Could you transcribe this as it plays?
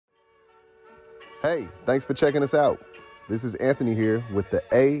Hey, thanks for checking us out. This is Anthony here with the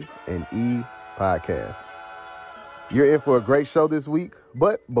A&E Podcast. You're in for a great show this week,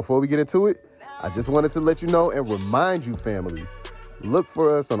 but before we get into it, I just wanted to let you know and remind you, family, look for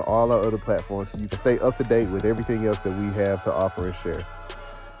us on all our other platforms so you can stay up to date with everything else that we have to offer and share.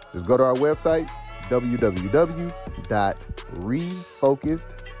 Just go to our website,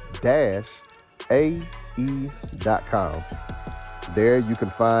 www.refocused-ae.com. There you can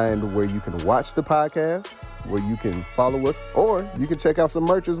find where you can watch the podcast, where you can follow us, or you can check out some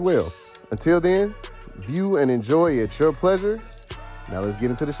merch as well. Until then, view and enjoy at your pleasure. Now let's get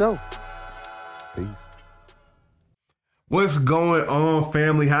into the show. Peace. What's going on,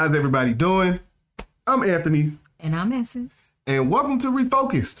 family? How's everybody doing? I'm Anthony. And I'm Essence. And welcome to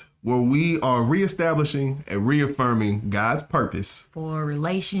Refocused, where we are reestablishing and reaffirming God's purpose for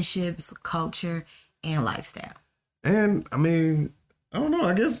relationships, culture, and lifestyle. And I mean, I don't know,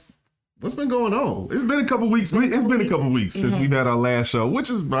 I guess what's been going on? It's been a couple weeks. It's been a couple weeks since we've had our last show, which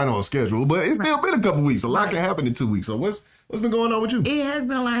is right on schedule, but it's still been a couple weeks. A lot can happen in 2 weeks. So what's been going on with you? It has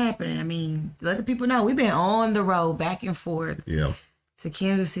been a lot happening. I mean, let the people know we've been on the road back and forth to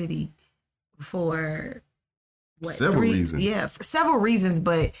Kansas City for several reasons. Yeah, for several reasons,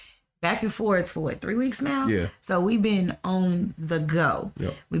 but back and forth for 3 weeks now? Yeah. So we've been on the go.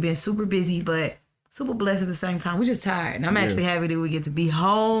 Yep. We've been super busy, but super blessed at the same time. We're just tired. And I'm actually happy that we get to be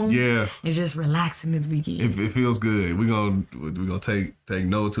home. Yeah. And just relaxing this weekend. It feels good. We're gonna take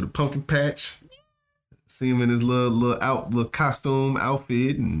Noah to the pumpkin patch. See him in his little costume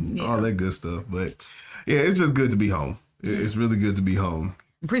outfit and all that good stuff. But yeah, it's just good to be home. It's really good to be home.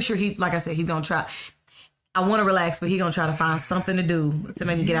 I'm pretty sure like I said, he's gonna try. I want to relax, but he's gonna try to find something to do to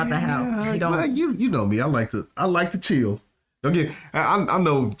make me get out the house. You know me. I like to chill. Okay, I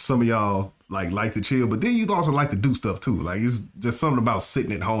know some of y'all like to chill, but then you also like to do stuff too. Like it's just something about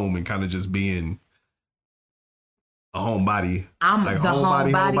sitting at home and kind of just being a homebody. I'm like the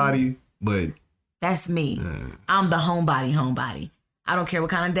homebody, but that's me. I'm the homebody. I don't care what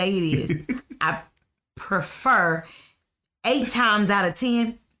kind of day it is. I prefer 8 times out of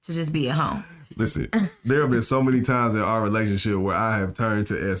 10 to just be at home. Listen, there have been so many times in our relationship where I have turned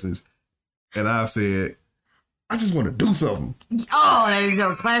to Essence and I've said, I just want to do something. Oh, there you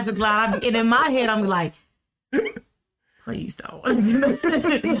go. Classic line. And in my head, I'm like, please don't. I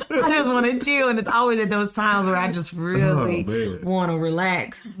just want to chill. And it's always at those times where I just really want to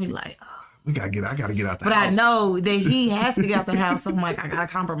relax. I'll be like, I gotta get out the house. But I know that he has to get out the house. So I'm like, I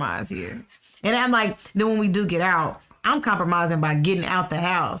gotta compromise here. And I'm like, then when we do get out, I'm compromising by getting out the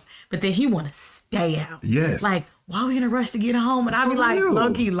house. But then he want to stay out. Yes. Like, why are we in a rush to get home? And I'll be like,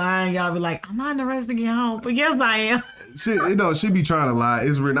 low-key lying. Y'all be like, I'm not in a rush to get home. But yes, I am. She be trying to lie.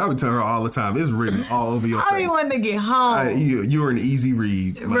 It's written. I be telling her all the time. It's written all over your face. I be wanting to get home. You're an easy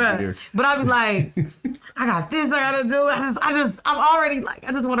read, my dear. But I be like, I got this I gotta do. I'm already like,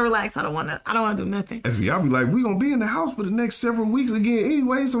 I just want to relax. I don't want to do nothing. And see, I'll be like, we gonna be in the house for the next several weeks again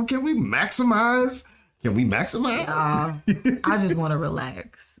anyway. So can we maximize? I just want to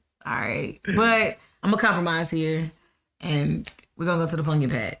relax. All right, but I'm gonna compromise here, and we're gonna go to the pumpkin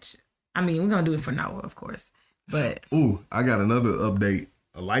patch. I mean, we're gonna do it for Noah, of course. But I got another update,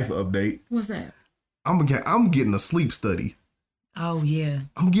 a life update. What's that? I'm getting a sleep study. Oh yeah,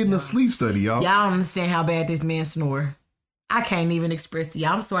 I'm getting a sleep study, y'all. Y'all don't understand how bad this man snore. I can't even express to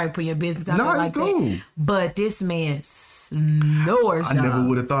y'all. I'm sorry putting your business out there like that. But this man snores. I never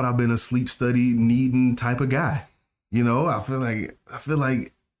would have thought I've been a sleep study needing type of guy. You know, I feel like.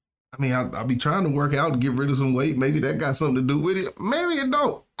 I mean, I'll be trying to work out and get rid of some weight. Maybe that got something to do with it. Maybe it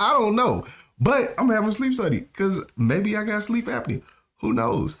don't. I don't know. But I'm having a sleep study because maybe I got sleep apnea. Who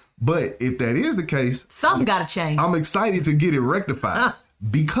knows? But if that is the case, something got to change. I'm excited to get it rectified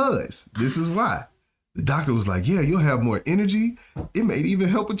because this is why. The doctor was like, yeah, you'll have more energy. It may even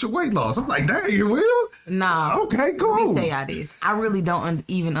help with your weight loss. I'm like, dang, you will? Nah. Okay, cool. Let me tell y'all this. I really don't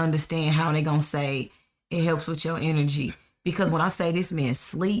even understand how they going to say it helps with your energy. Because when I say this man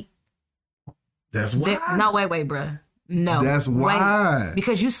sleep. That's why. No, wait, bruh. No. That's why. Wait,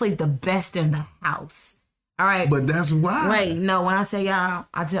 because you sleep the best in the house. All right. But that's why. Wait, no. When I say y'all,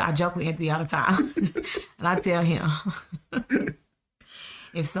 I joke with Anthony all the time. And I tell him,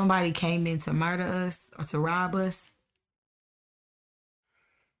 if somebody came in to murder us or to rob us,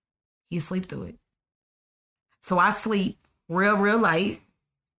 he'd sleep through it. So I sleep real light.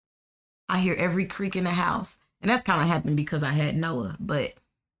 I hear every creak in the house. And that's kind of happened because I had Noah. But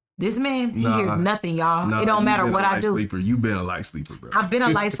this man, he hears nothing, y'all. It don't matter what I do. You've been a light sleeper, bro. I've been a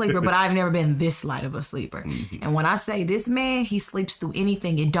light sleeper, but I've never been this light of a sleeper. Mm-hmm. And when I say this man, he sleeps through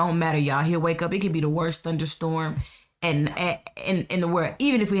anything. It don't matter, y'all. He'll wake up. It could be the worst thunderstorm. And in the world,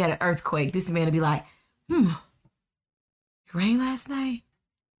 even if we had an earthquake, this man would be like, it rained last night?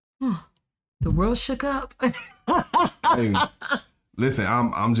 The world shook up. Hey, listen,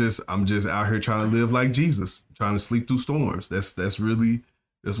 I'm just out here trying to live like Jesus, trying to sleep through storms. That's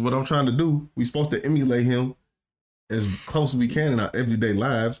what I'm trying to do. We're supposed to emulate him as close as we can in our everyday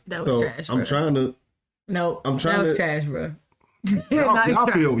lives. That was So trash, I'm bro. trying to. No, I'm trying that was to- trash, bro.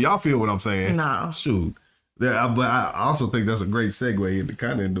 Y'all feel what I'm saying? No. Shoot. Yeah, but I also think that's a great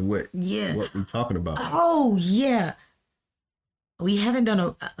segue into what Yeah. what we're talking about. Oh, yeah. We haven't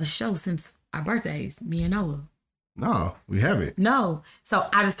done a show since our birthdays, me and Noah. No, we haven't. No. So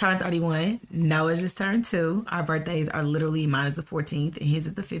I just turned 31. Noah just turned 2. Our birthdays are literally, mine is the 14th and his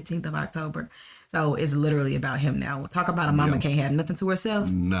is the 15th of October. So it's literally about him now. We'll talk about a mama can't have nothing to herself.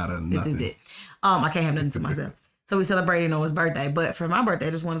 Nothing. This is it. I can't have nothing to myself. So we celebrated Noah's birthday. But for my birthday,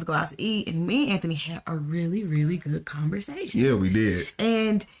 I just wanted to go out to eat. And me and Anthony had a really, really good conversation. Yeah, we did.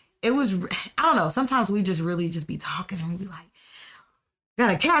 And it was, I don't know, sometimes we just really just be talking and we be like,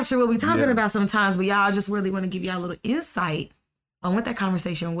 gotta capture what we talking about sometimes. But y'all just really want to give y'all a little insight on what that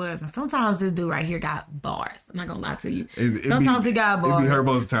conversation was. And sometimes this dude right here got bars. I'm not gonna lie to you. Sometimes he got bars. It be heard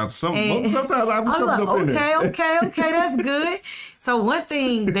most of the time. Sometimes I'm like, up in there. okay, that's good. So one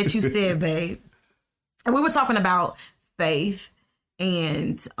thing that you said, babe, and we were talking about faith,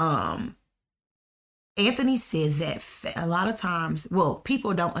 and Anthony said that a lot of times,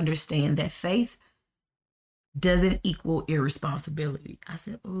 people don't understand that faith doesn't equal irresponsibility. I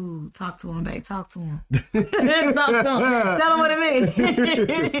said, ooh, talk to him, babe. Talk to him. Talk to him. Tell him what it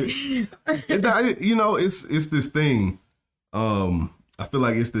means. It's this thing. I feel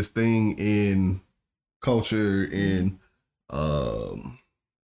like it's this thing in culture, and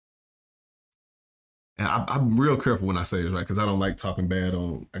I'm real careful when I say this, right? Because I don't like talking bad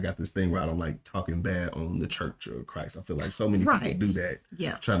on. I got this thing where I don't like talking bad on the church or Christ. I feel like so many people do that.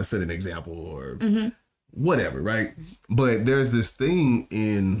 Yeah. Trying to set an example or whatever, right? But there's this thing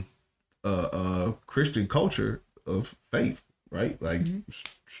in Christian culture of faith, right? Like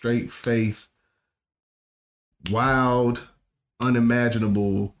straight faith, wild,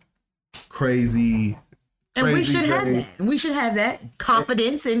 unimaginable, crazy. And we crazy should have faith. that. We should have that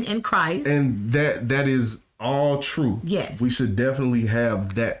confidence in Christ. And that is all true. Yes. We should definitely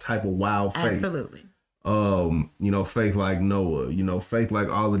have that type of wild faith. Absolutely. Faith like Noah, faith like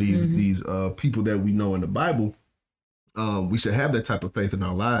all of these people that we know in the Bible. We should have that type of faith in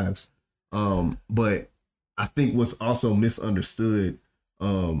our lives. But I think what's also misunderstood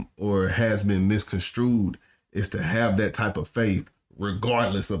or has been misconstrued is to have that type of faith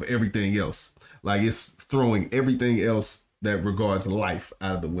regardless of everything else. Like it's throwing everything else that regards life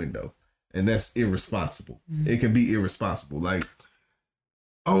out of the window. And that's irresponsible. It can be irresponsible. Like,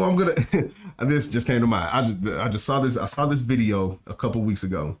 oh, I'm gonna. This just came to mind. I just saw this. I saw this video a couple weeks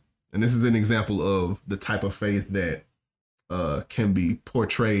ago, and this is an example of the type of faith that can be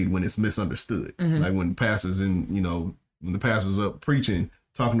portrayed when it's misunderstood. Like when pastors when the pastors up preaching,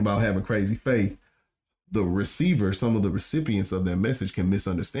 talking about having crazy faith, the receiver, some of the recipients of that message can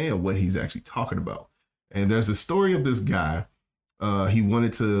misunderstand what he's actually talking about. And there's a story of this guy. He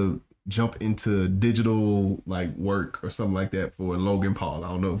wanted to jump into digital like work or something like that for Logan Paul. I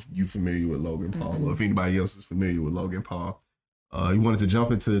don't know if you're familiar with Logan Paul or if anybody else is familiar with Logan Paul. He wanted to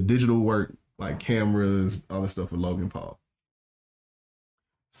jump into digital work, like cameras, all this stuff with Logan Paul.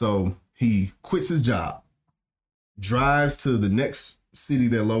 So he quits his job, drives to the next city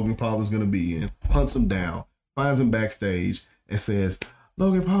that Logan Paul is going to be in, hunts him down, finds him backstage and says,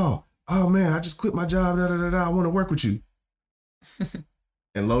 Logan Paul, oh man, I just quit my job. I want to work with you.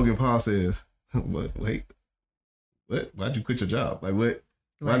 And Logan Paul says, "What? Wait, what? Why'd you quit your job? Like what?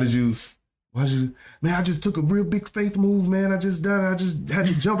 Why did you? Man, I just took a real big faith move, man. I just had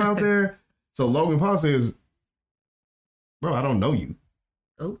to jump out there." So Logan Paul says, "Bro, I don't know you."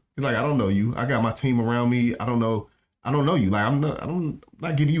 Oh, he's like, "I don't know you. I got my team around me. I don't know you. Like I'm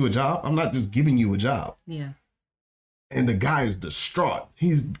not giving you a job. I'm not just giving you a job." yeah. And the guy is distraught.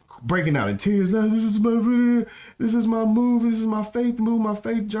 He's breaking out in tears. No, this is my move. This is my faith move, my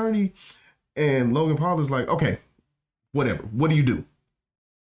faith journey. And Logan Paul is like, okay, whatever. What do you do?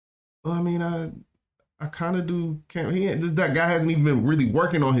 Well, I mean, I kind of do. That guy hasn't even been really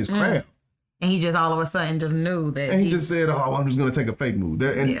working on his craft. And he just all of a sudden just knew that. And he just said, "Oh, I'm just going to take a faith move."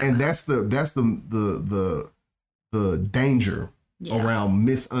 And that's the danger around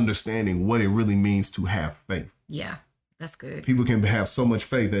misunderstanding what it really means to have faith. Yeah. That's good. People can have so much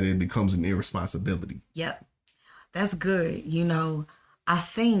faith that it becomes an irresponsibility. Yep. That's good. I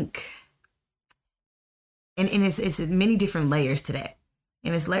think, and it's many different layers to that.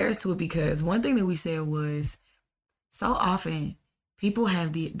 And it's layers to it because one thing that we said was so often people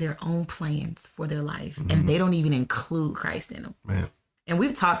have their own plans for their life, and they don't even include Christ in them. Man. And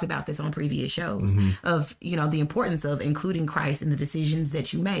we've talked about this on previous shows of, the importance of including Christ in the decisions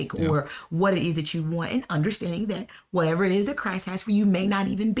that you make or what it is that you want, and understanding that whatever it is that Christ has for you may not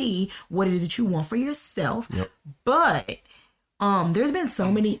even be what it is that you want for yourself. Yep. But there's been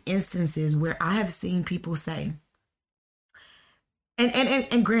so many instances where I have seen people say,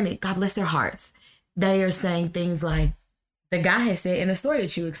 and granted, God bless their hearts, they are saying things like the guy has said in the story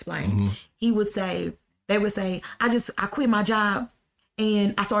that you explained. They would say, I quit my job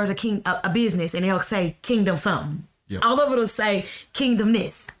and I started a business, and they'll say kingdom something. Yep. All of it'll say kingdom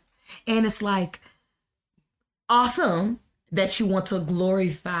this. And it's like, awesome that you want to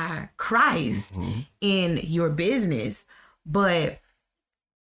glorify Christ in your business, but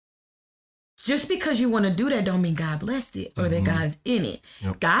just because you want to do that don't mean God blessed it or that God's in it.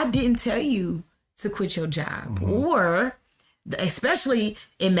 Yep. God didn't tell you to quit your job, or especially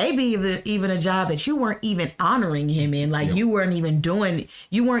it may be even a job that you weren't even honoring him in, like you weren't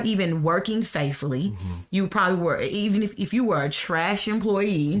even working faithfully. You probably were, even if you were a trash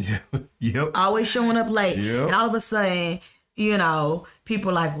employee, always showing up late, and all of a sudden, people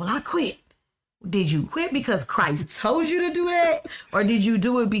are like, well, I quit. Did you quit because Christ told you to do that? Or did you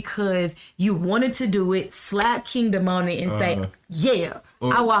do it because you wanted to do it, slap kingdom on it, and say,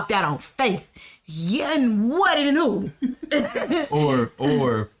 I walked out on faith? Yeah, and what and who? or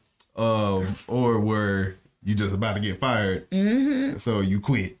were you just about to get fired, so you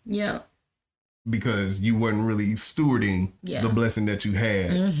quit? Yeah. Because you weren't really stewarding the blessing that you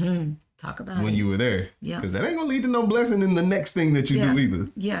had. Talk about when it. you were there. Yeah. Because that ain't gonna lead to no blessing in the next thing that you do either.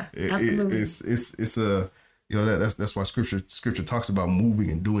 Yeah, absolutely. It's a that's why scripture talks about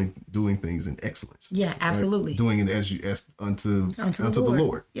moving and doing things in excellence. Yeah, absolutely. Right? Doing it as unto the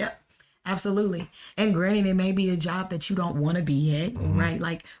Lord. Yeah. Absolutely. And granted, it may be a job that you don't want to be at, right?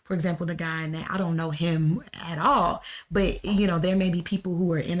 Like, for example, the guy in that, I don't know him at all, but, there may be people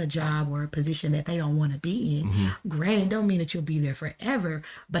who are in a job or a position that they don't want to be in. Granted, don't mean that you'll be there forever,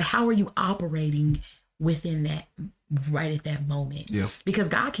 but how are you operating within that right at that moment? Yeah. Because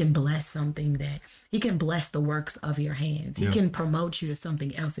God can bless something that he can bless the works of your hands. He can promote you to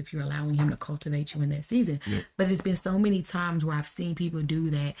something else if you're allowing him to cultivate you in that season. Yeah. But it's been so many times where I've seen people do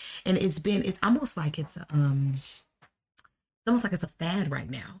that, and it's almost like it's almost like it's a fad right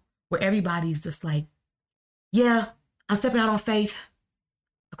now where everybody's just like, yeah, I'm stepping out on faith.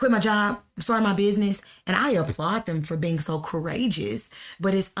 I quit my job, I'm starting my business, and I applaud them for being so courageous.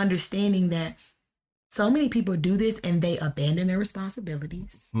 But it's understanding that so many people do this and they abandon their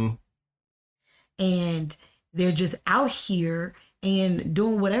responsibilities. And they're just out here and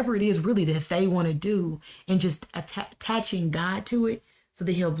doing whatever it is really that they want to do, and just attaching God to it so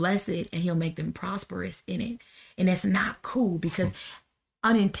that he'll bless it and he'll make them prosperous in it. And that's not cool, because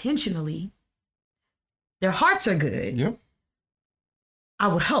unintentionally, their hearts are good. Yep. I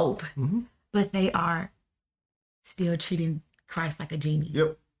would hope, but they are still treating Christ like a genie.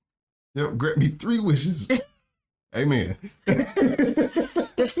 Yep. Grant me 3 wishes. Amen.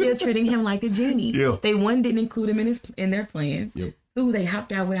 They're still treating him like a genie. Yeah. They didn't include him in their plans. Yep. 2, they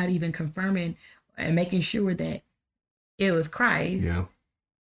hopped out without even confirming and making sure that it was Christ. Yeah.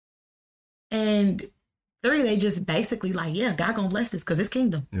 And 3, they just basically like, yeah, God gonna bless this because it's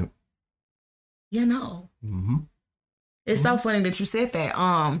kingdom. Yep. It's so funny that you said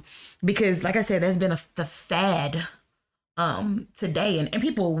that. Because like I said, there's been the fad today, and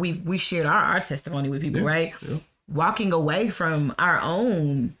people we shared our testimony with people, right? Yeah. Walking away from our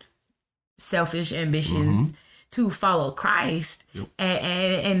own selfish ambitions to follow Christ,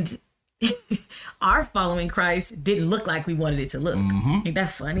 and our following Christ didn't look like we wanted it to look. Ain't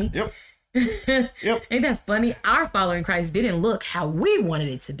that funny? Yep. Ain't that funny? Our following Christ didn't look how we wanted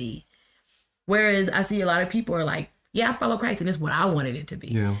it to be. Whereas I see a lot of people are like, yeah, I follow Christ and it's what I wanted it to be.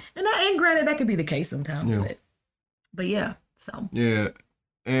 Yeah. And granted, that could be the case sometimes. Yeah. But yeah, so. Yeah.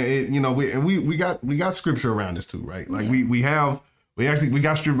 And we got scripture around this too, right? Like we got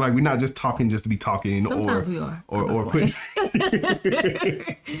scripture, like we're not just talking just to be talking. Sometimes we are. Or quick.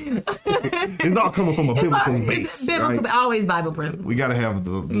 It's all coming from a biblical base. Right? Always Bible principle. We got to have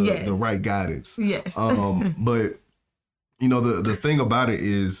the right guidance. Yes. But the thing about it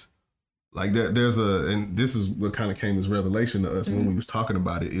is, like and this is what kind of came as revelation to us when we was talking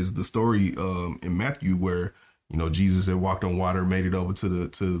about it, is the story in Matthew where Jesus had walked on water, made it over to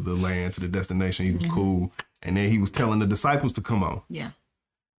the land, to the destination. He was cool, and then he was telling the disciples to come on. Yeah.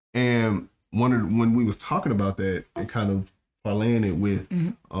 And when we was talking about that, and kind of parlaying it with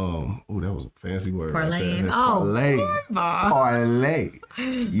that was a fancy word. Parlaying. Parlay.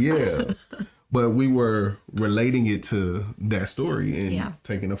 Yeah. but we were relating it to that story and Yeah.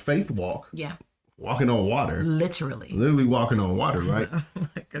 taking a faith walk, Yeah. walking on water, Literally. literally walking on water, right?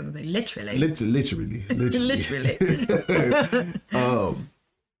 Literally. Literally. Literally.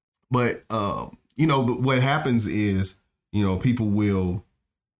 But you know, what happens is, you know, people will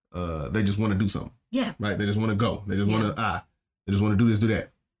they just want to do something, Yeah. right? They just want to go. They just Yeah. want to they just want to do this, do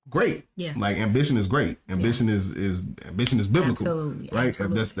that. Great. Yeah. Like ambition is great. Ambition is biblical. Absolutely. Right?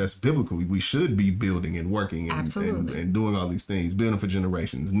 Absolutely. That's biblical. We should be building and working and, Absolutely. and doing all these things, building for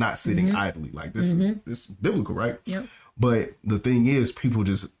generations, not sitting idly. Like this is biblical, right? Yep. But the thing is, people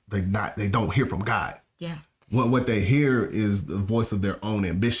just they don't hear from God. Yeah. What they hear is the voice of their own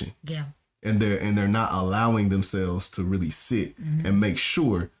ambition. Yeah. And they're not allowing themselves to really sit and make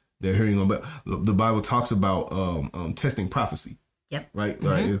sure they're hearing them. But the Bible talks about testing prophecy. Yep. Right?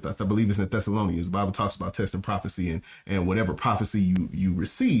 I believe it's in Thessalonians. The Bible talks about testing prophecy and whatever prophecy you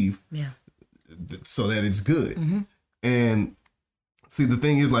receive, Yeah. so that it's good. And see, the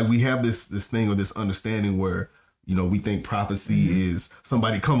thing is, like, we have this thing or this understanding where, you know, we think prophecy is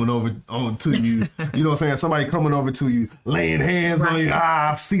somebody coming over to you, you know what I'm saying? Somebody coming over to you, laying hands on you.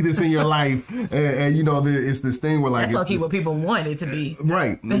 I see this in your life. And you know, it's this thing where, like, That's low-key what people want it to be.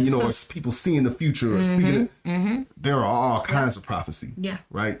 right. You know, it's people seeing the future or speaking. There are all kinds of prophecy. Yeah.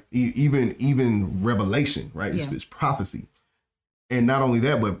 Right. Even revelation. Right. Yeah. It's prophecy. And not only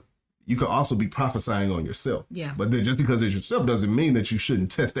that, but you could also be prophesying on yourself. Yeah. But then just because it's yourself doesn't mean that you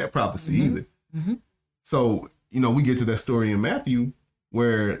shouldn't test that prophecy either. So, you know, we get to that story in Matthew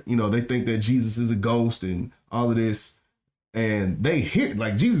where, you know, they think that Jesus is a ghost and all of this. And they hear,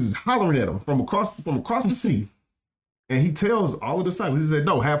 like, Jesus is hollering at them from across the sea. And he tells all the disciples, he said,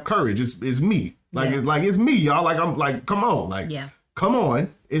 no, have courage. It's me. Like, it's me, y'all. Like, I'm like, come on. Like, come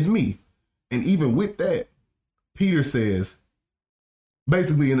on. It's me. And even with that, Peter says,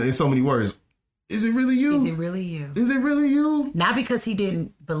 basically in so many words, is it really you? Is it really you? Is it really you? Not because he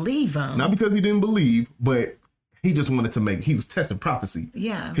didn't believe him. Not because he didn't believe, but he just wanted to he was testing prophecy.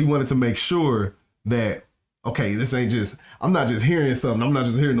 Yeah. He wanted to make sure that, okay, this ain't just, I'm not just hearing something. I'm not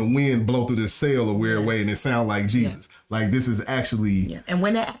just hearing the wind blow through this sail a weird way and it sound like Jesus. Like, this is actually. Yeah. And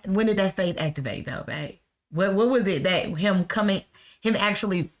when did that faith activate though, babe? What was it that him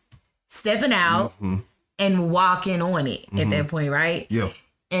actually stepping out and walking on it at that point, right? Yeah.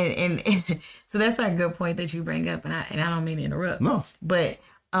 And so that's a good point that you bring up, and I don't mean to interrupt. No. But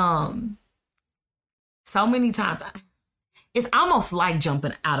so many times it's almost like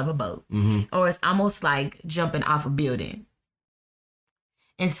jumping out of a boat, or it's almost like jumping off a building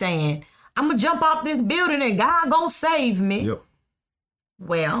and saying, "I'm gonna jump off this building and God gonna save me." Yep.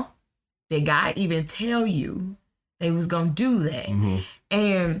 Well, did God even tell you they was gonna do that?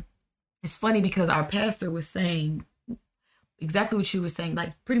 And it's funny because our pastor was saying exactly what you were saying,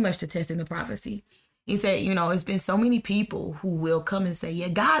 like pretty much to testing the prophecy. He said, you know, it's been so many people who will come and say, yeah,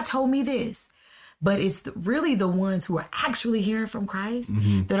 God told me this. But it's really the ones who are actually hearing from Christ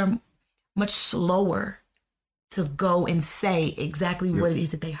that are much slower to go and say exactly what it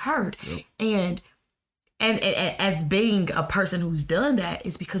is that they heard. And as being a person who's done that,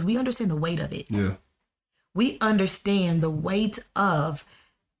 it's because we understand the weight of it. Yeah. We understand the weight of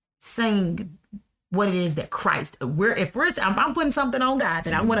saying what it is that Christ, if I'm putting something on God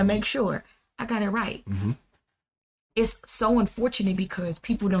that I want to make sure I got it right. It's so unfortunate because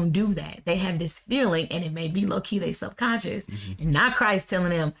people don't do that. They have this feeling, and it may be low key they subconscious, and not Christ telling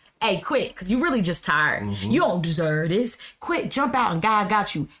them, "Hey, quit, because you're really just tired. You don't deserve this. Quit, jump out, and God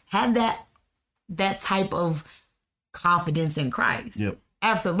got you." Have that type of confidence in Christ. Yep.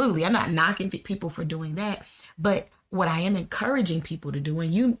 Absolutely. I'm not knocking people for doing that, but what I am encouraging people to do,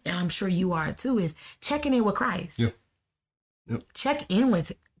 and I'm sure you are too, is checking in with Christ. Yep. Check in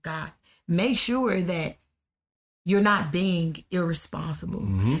with God. Make sure that you're not being irresponsible.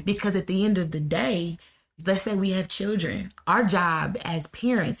 Because at the end of the day, let's say we have children. Our job as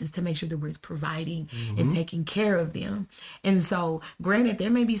parents is to make sure that we're providing and taking care of them. And so, granted, there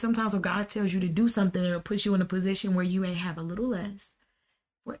may be sometimes where God tells you to do something that'll put you in a position where you may have a little less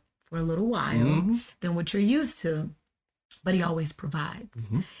for a little while than what you're used to. But he always provides.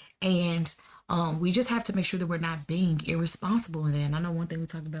 And we just have to make sure that we're not being irresponsible in that. And I know one thing we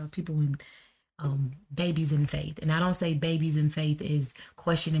talk about people in babies in faith. And I don't say babies in faith is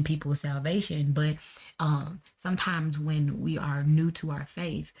questioning people's salvation, but sometimes when we are new to our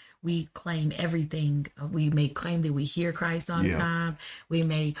faith, we claim everything. We may claim that we hear Christ all the time. We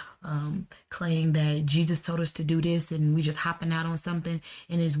may claim that Jesus told us to do this, and we just hopping out on something.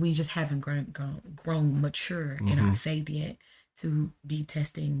 And as we just haven't grown mature in our faith yet to be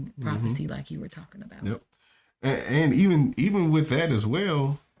testing prophecy like you were talking about. Yep. And even with that as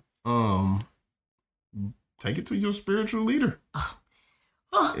well, take it to your spiritual leader.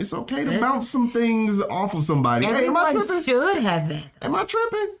 Oh, It's okay to bounce some things off of somebody. Hey, am I everyone tripping? should have that. Am I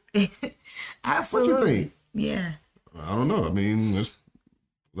tripping? Absolutely. What you think? Yeah. I don't know. I mean, let's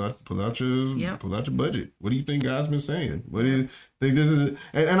pull out your Yep. budget. What do you think God's been saying? What do you think this is?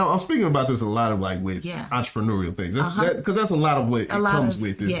 And I'm speaking about this a lot of like with entrepreneurial things. Because that's a lot of what it comes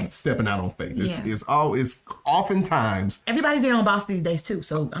with is stepping out on faith. It's oftentimes Everybody's their own boss these days too.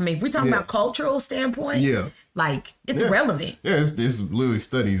 So I mean, if we're talking about cultural standpoint, like it's relevant. Yeah, it's literally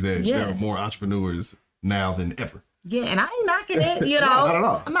studies that there are more entrepreneurs now than ever. Yeah, and I ain't knocking it. You know, not at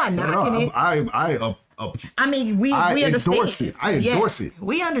all. I'm not knocking it. I mean, we understand. Endorse it. I endorse it.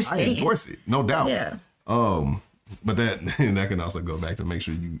 We understand. I endorse it, no doubt. Yeah. But that can also go back to make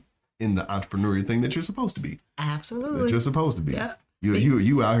sure you in the entrepreneurial thing that you're supposed to be. Absolutely. That you're supposed to be. Yep.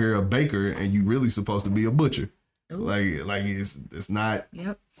 You out here a baker and you really supposed to be a butcher. Ooh. Like it's not.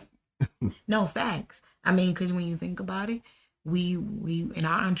 Yep. No, facts. I mean, because when you think about it, we in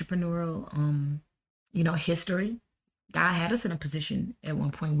our entrepreneurial history, God had us in a position at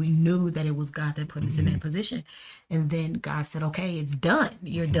one point. We knew that it was God that put us in that position. And then God said, okay, it's done.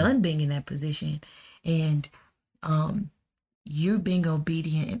 You're done being in that position. And you being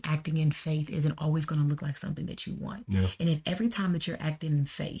obedient and acting in faith isn't always going to look like something that you want. Yeah. And if every time that you're acting in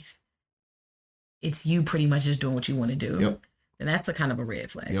faith, it's you pretty much just doing what you want to do. Yep. And that's a kind of a red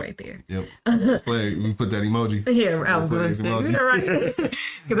flag right there. Yep. Flag. We put that emoji. Yeah, I was Red going to flag say, emoji. you're right.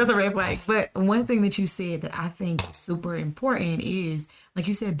 Because that's a red flag. But one thing that you said that I think is super important is, like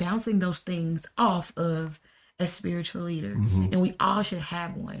you said, bouncing those things off of a spiritual leader. And we all should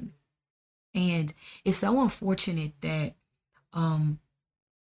have one. And it's so unfortunate that I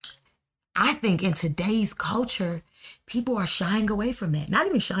think in today's culture, people are shying away from that. Not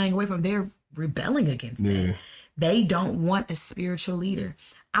even shying away from, they're rebelling against that. They don't want a spiritual leader.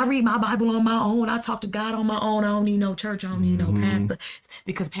 I read my Bible on my own. I talk to God on my own. I don't need no church. I don't need no pastor.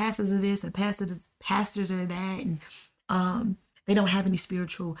 Because pastors are this and pastors are that. And they don't have any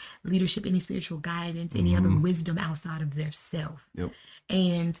spiritual leadership, any spiritual guidance, any other wisdom outside of their self. Yep.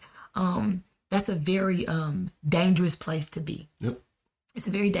 And that's a very dangerous place to be. Yep. It's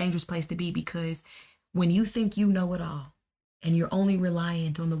a very dangerous place to be because when you think you know it all and you're only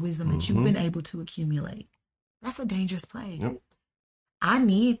reliant on the wisdom that you've been able to accumulate, that's a dangerous place. Yep. I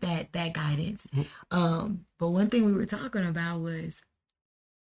need that guidance. But one thing we were talking about was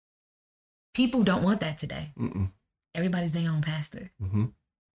people don't want that today. Everybody's their own pastor.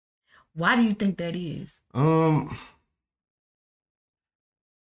 Why do you think that is? I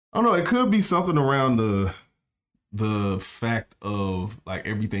don't know. It could be something around the fact of like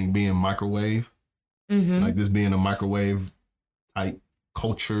everything being microwave, like this being a microwave type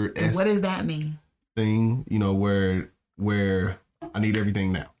culture. What does that mean? Thing, where I need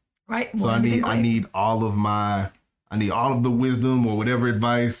everything now. Right. So I need all of the wisdom or whatever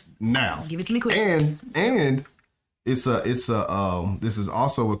advice now. Give it to me quick. And this is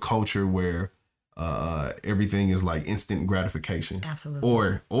also a culture where everything is like instant gratification.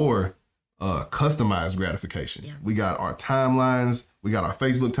 Absolutely. Or customized gratification. Yeah. We got our timelines, we got our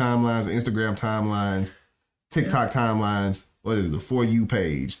Facebook timelines, Instagram timelines, TikTok timelines. What is it? The For You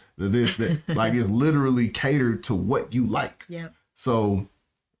page, the this, that. Like it's literally catered to what you like. Yep. So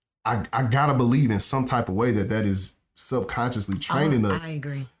I gotta believe in some type of way that is subconsciously training us. I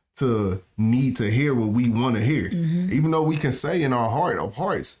agree. To need to hear what we want to hear, even though we can say in our heart of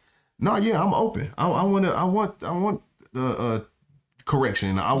hearts, no, yeah, I'm open. I want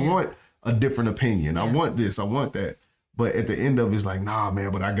correction. I want a different opinion. I want this. I want that. But at the end of it's like, nah, man.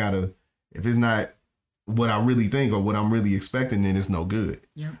 But I gotta. If it's not what I really think or what I'm really expecting, then it's no good.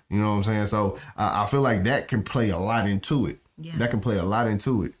 Yep. You know what I'm saying? So I feel like that can play a lot into it. Yeah. That can play a lot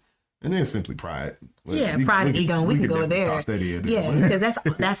into it. And then simply pride. Pride and ego. We can go there. Toss that in there. Yeah, because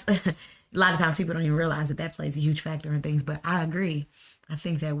that's a lot of times people don't even realize that plays a huge factor in things. But I agree. I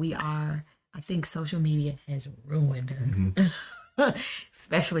think that I think social media has ruined us.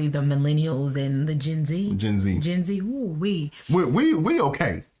 Especially the millennials and the Gen Z. Gen Z. Ooh, we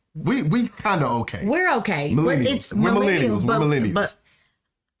okay. We kind of okay. We're okay. Millennials. We're millennials. But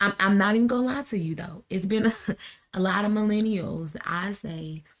I'm not even gonna lie to you though. It's been a lot of millennials, I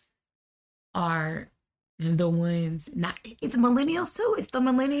say, are the ones it's millennials too. It's the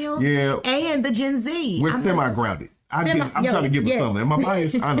millennials and the Gen Z. We're semi-grounded. I'm trying to give us something. Am I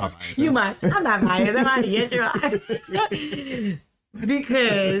biased? I'm not biased. You might. I'm not biased. Yes, you are.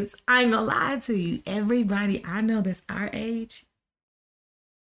 Because I ain't gonna lie to you. Everybody I know that's our age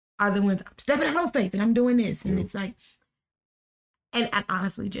are the ones I'm stepping out on faith and I'm doing this. And it's like, and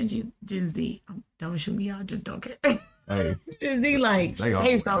honestly, Gen Z, don't shoot me, y'all just don't care. Hey, He like,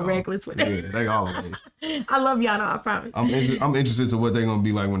 they're so reckless with that. Yeah, they always. I love y'all though, I promise. I'm interested to what they're gonna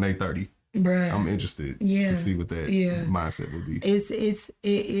be like when they 30. Bruh. I'm interested to see what that mindset will be.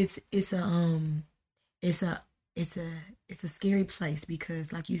 It's a scary place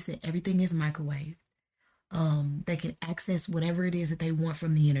because, like you said, everything is microwave. They can access whatever it is that they want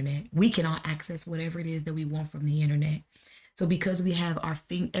from the internet. We can all access whatever it is that we want from the internet. So because we have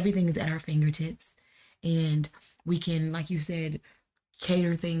everything is at our fingertips, and we can, like you said,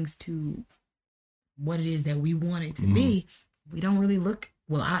 cater things to what it is that we want it to be. We don't really look.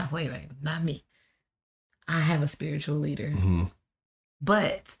 Well, wait, not me. I have a spiritual leader,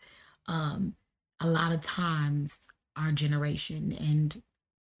 but a lot of times our generation, and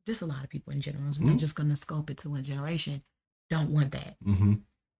just a lot of people in general, we're just going to scope it to one generation, don't want that.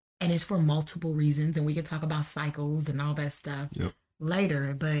 And it's for multiple reasons, and we can talk about cycles and all that stuff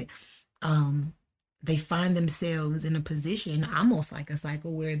later, but they find themselves in a position almost like a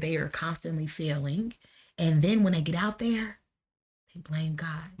cycle where they are constantly failing, and then when they get out there, they blame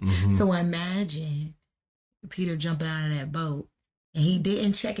God. So imagine Peter jumping out of that boat, and he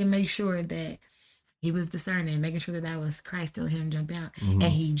didn't check and make sure that he was discerning, making sure that that was Christ telling him to jump out, and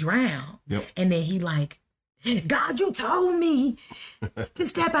he drowned. And then he like, God, you told me to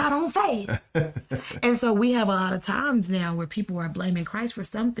step out on faith. And so we have a lot of times now where people are blaming Christ for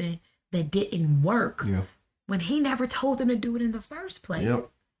something that didn't work when he never told them to do it in the first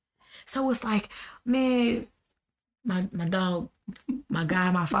place. So it's like, man, my dog, my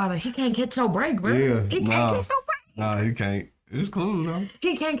guy, my father, he can't catch no break, bro. He can't catch no break. Nah, he can't. It's cool, though.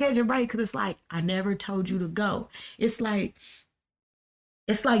 He can't catch a break because it's like, I never told you to go. It's like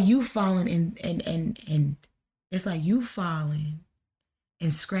you falling and it's like you falling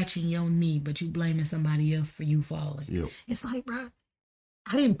and scratching your knee, but you blaming somebody else for you falling. It's like, bro,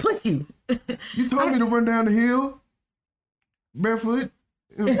 I didn't put you. You told me to run down the hill barefoot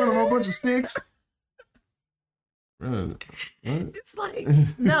in front of a bunch of sticks. It's like,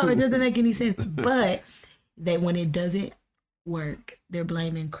 no, it doesn't make any sense. But that when it doesn't work, they're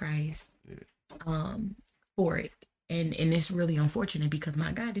blaming Christ for it. And it's really unfortunate because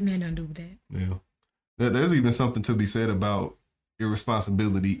my God didn't have nothing to do with that. There's even something to be said about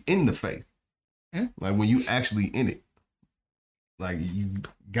irresponsibility in the faith. Like when you actually in it. Like you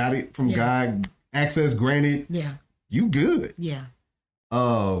got it from God, access granted. You good.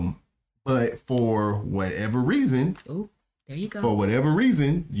 But for whatever reason, there you go. For whatever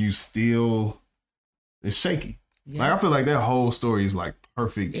reason, you still, it's shaky. Like I feel like that whole story is like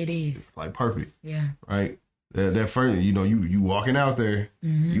perfect. It is. Like perfect. Right? That first, you walking out there,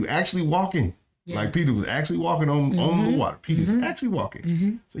 you actually walking. Like Peter was actually walking on the water. Peter's actually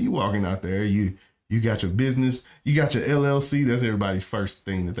walking. So you walking out there, you got your business, you got your LLC. That's everybody's first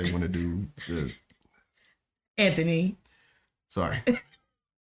thing that they want to do. Anthony. Sorry.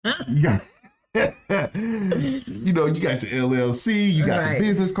 You got, you got your LLC, you got your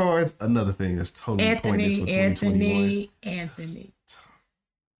business cards. Another thing that's totally pointless for 2021. Anthony.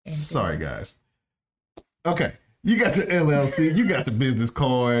 Sorry, guys. Okay. You got your LLC, you got the business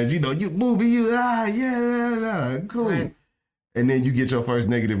cards, you moving, cool. Right. And then you get your first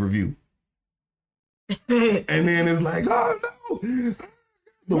negative review. And then it's like, oh no.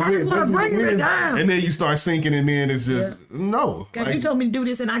 Bring it down. And then you start sinking, and then it's just no. God, you told me to do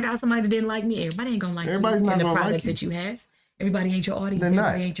this, and I got somebody that didn't like me. Everybody ain't gonna like Everybody's you not in the gonna product like you. that you have. Everybody ain't your audience. They're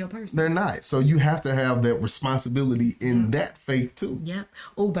Everybody not. ain't your person. They're not. So you have to have that responsibility in that faith too.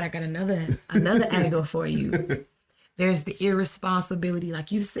 Oh, but I got another angle for you. There's the irresponsibility,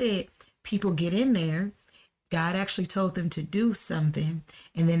 like you said. People get in there. God actually told them to do something,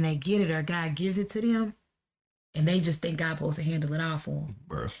 and then they get it, or God gives it to them. And they just think God's supposed to handle it all for them.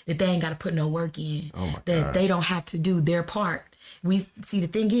 Bruh. That they ain't got to put no work in. Oh my that gosh. They don't have to do their part. We see the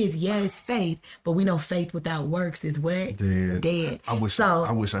thing is, it's faith, but we know faith without works is what? Dead. I wish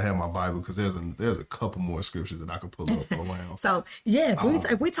I had my Bible because there's a couple more scriptures that I could pull up around. So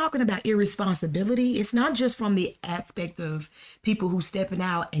if we're talking about irresponsibility, it's not just from the aspect of people who stepping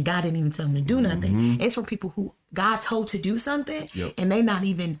out and God didn't even tell them to do nothing. It's from people who God told to do something and they not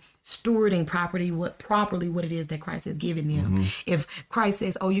even stewarding properly what it is that Christ has given them. If Christ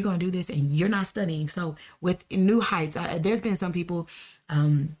says, oh, you're going to do this and you're not studying. So with New Heights, there's been some people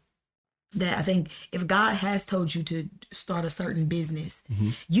that I think if God has told you to start a certain business,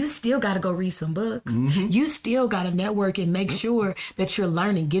 you still got to go read some books. You still got to network and make sure that you're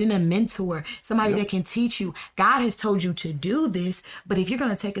learning, getting a mentor, somebody that can teach you. God has told you to do this, but if you're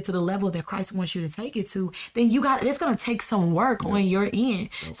going to take it to the level that Christ wants you to take it to, then it's going to take some work on your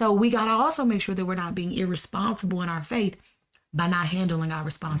end. So we got to also make sure that we're not being irresponsible in our faith. by not handling our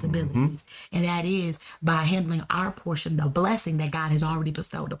responsibilities. And that is by handling our portion, the blessing that God has already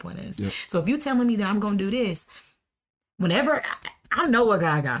bestowed upon us. Yep. So if you're telling me that I'm going to do this, whenever I know what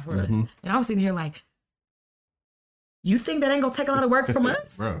God got for us. And I'm sitting here like, you think that ain't going to take a lot of work from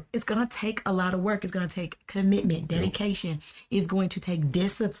us? Bro. It's going to take a lot of work. It's going to take commitment, dedication. It's going to take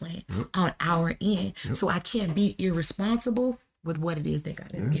discipline on our end. So I can't be irresponsible with what it is that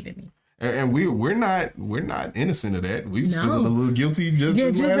God has given me. And we're not innocent of that. We was feeling a little guilty just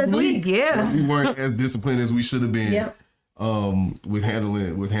last week. Yeah. We weren't as disciplined as we should have been. With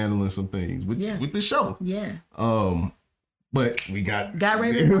handling some things with the show. Yeah. But we got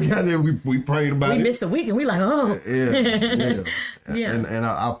ready. We prayed about it. We missed a week and we like, oh. Yeah. And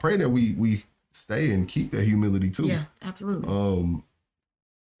I pray that we stay and keep that humility too. Yeah, absolutely.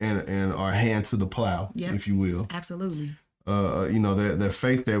 And our hand to the plow, if you will. Absolutely. The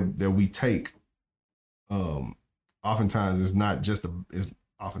faith that we take, oftentimes is not just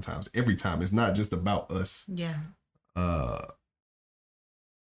every time it's not just about us. Yeah.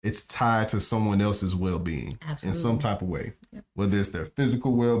 It's tied to someone else's well-being in some type of way, whether it's their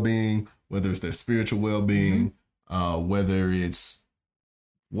physical well-being, whether it's their spiritual well-being, whether it's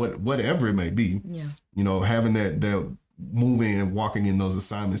whatever it may be. Yeah. Having that moving and walking in those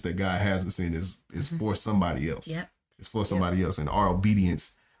assignments that God has us in is for somebody else. Yep. It's for somebody else, and our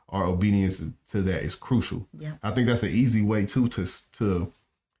obedience to that is crucial. Yeah. I think that's an easy way too to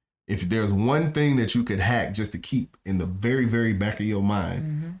if there's one thing that you could hack just to keep in the very, very back of your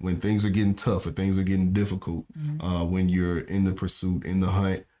mind when things are getting tough or things are getting difficult, when you're in the pursuit, in the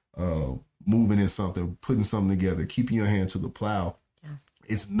hunt, moving in something, putting something together, keeping your hand to the plow,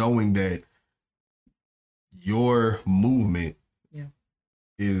 it's knowing that your movement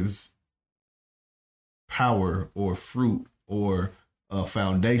is power or fruit or a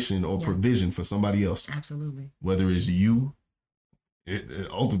foundation or provision for somebody else. Absolutely. Whether it's you,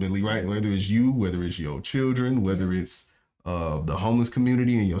 ultimately, right? Whether it's you, whether it's your children, whether it's the homeless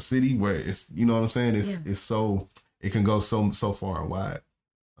community in your city, where it's, you know what I'm saying? It's so, it can go so far and wide.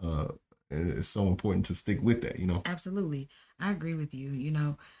 And it's so important to stick with that, Absolutely. I agree with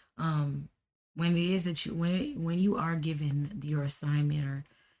you. When it is that when you are given your assignment, or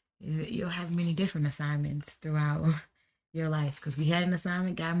you'll have many different assignments throughout your life, because we had an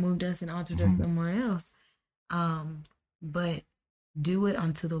assignment, God moved us and altered us somewhere else. But do it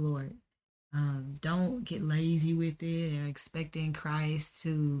unto the Lord. Don't get lazy with it and expecting Christ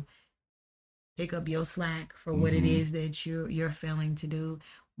to pick up your slack for what it is that you're failing to do.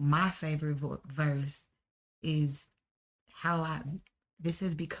 My favorite verse is this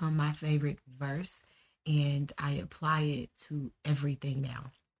has become my favorite verse, and I apply it to everything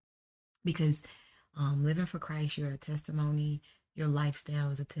now. Because living for Christ, you're a testimony. Your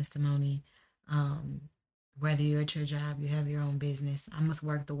lifestyle is a testimony. Whether you're at your job, you have your own business, I must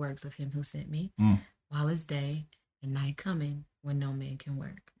work the works of him who sent me while it's day and night coming when no man can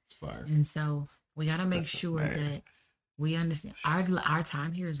work. It's fire. And so we got to make sure that we understand our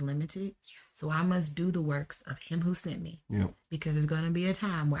time here is limited. So I must do the works of him who sent me, because there's going to be a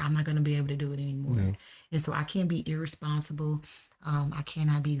time where I'm not going to be able to do it anymore. Yeah. And so I can't be irresponsible. I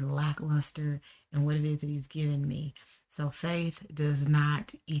cannot be lackluster in what it is that he's given me. So faith does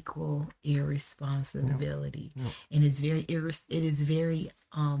not equal irresponsibility. Yeah. And it's very, it is very,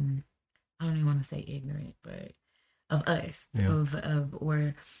 I don't even want to say ignorant, but of us,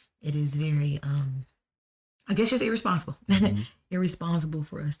 or it is very, I guess just irresponsible. Irresponsible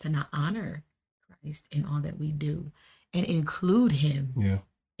for us to not honor Christ in all that we do and include him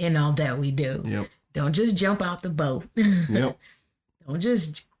in all that we do. Yep. Don't just jump out the boat. Yep. Don't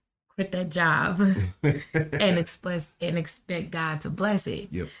just quit that job and expect God to bless it.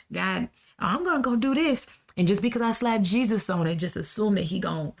 Yep. God, I'm going to go do this. And just because I slapped Jesus on it, just assume that he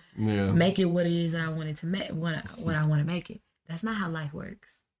going to make it what it is that I wanted to make, what I want to make it. That's not how life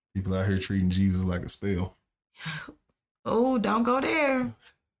works. People out here treating Jesus like a spell. Oh, don't go there.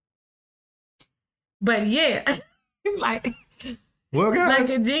 But yeah, like a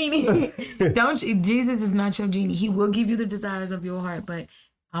genie. Jesus is not your genie. He will give you the desires of your heart, but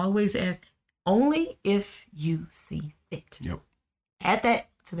always ask only if you see fit. Yep. Add that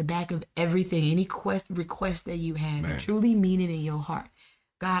to the back of everything. Any request that you have, truly mean it in your heart.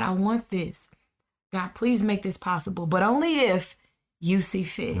 God, I want this. God, please make this possible, but only if you see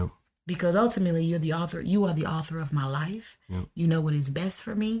fit. Yep. Because ultimately you are the author of my life. Yep. You know what is best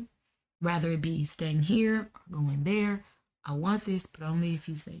for me, rather it be staying here or going there. I want this, but only if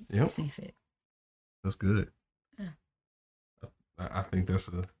you see fit. That's good. Yeah. I think that's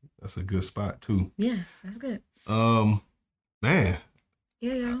a good spot too. Yeah, that's good. Man.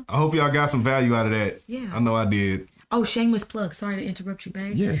 Yeah. I hope y'all got some value out of that. Yeah. I know I did. Oh, shameless plug. Sorry to interrupt you,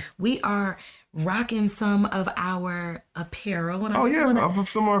 babe. Yeah. We are rocking some of our apparel. And Oh, yeah.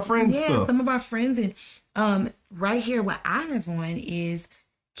 Some of our friends' stuff. Some of our friends. And right here, what I have on is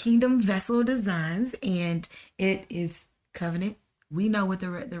Kingdom Vessel Designs. And it is covenant. We know what the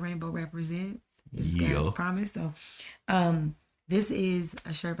rainbow represents. It's God's promise. So this is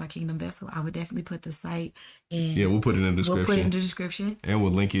a shirt by Kingdom Vessel. I would definitely put the site in. Yeah, we'll put it in the description. We'll put it in the description. And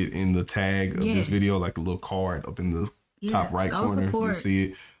we'll link it in the tag of this video, like the little card up in the top right corner. Support. You'll see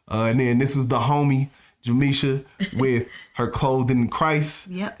it. And then this is the homie, Jamisha, with her clothing in Christ.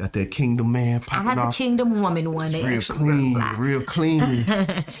 Yep. Got that Kingdom man popping off. I have the Kingdom Woman one. It's real clean.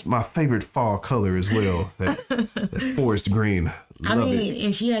 It's my favorite fall color as well. That forest green. Love it.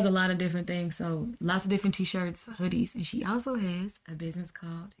 And she has a lot of different things. So lots of different t-shirts, hoodies. And she also has a business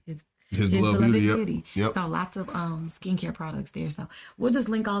called His Beloved Beauty. Yep. So lots of skincare products there. So we'll just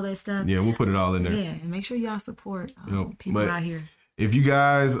link all that stuff. Yeah, we'll put it all in there. Yeah, and make sure y'all support people out here. If you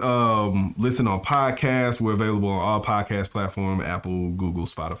guys listen on podcasts, we're available on all podcast platforms, Apple, Google,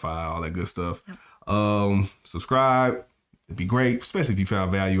 Spotify, all that good stuff. Yep. Subscribe. It'd be great, especially if you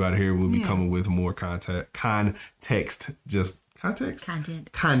found value out here. We'll be coming with more content. I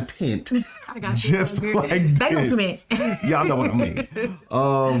got just like this. Y'all know what I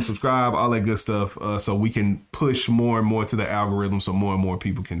mean. Subscribe, all that good stuff, so we can push more and more to the algorithm, so more and more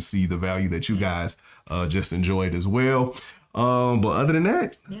people can see the value that you guys just enjoyed as well. But other than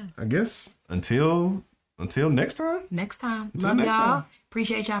that, I guess until next time. Love y'all.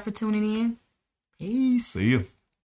 Appreciate y'all for tuning in. Peace. See you.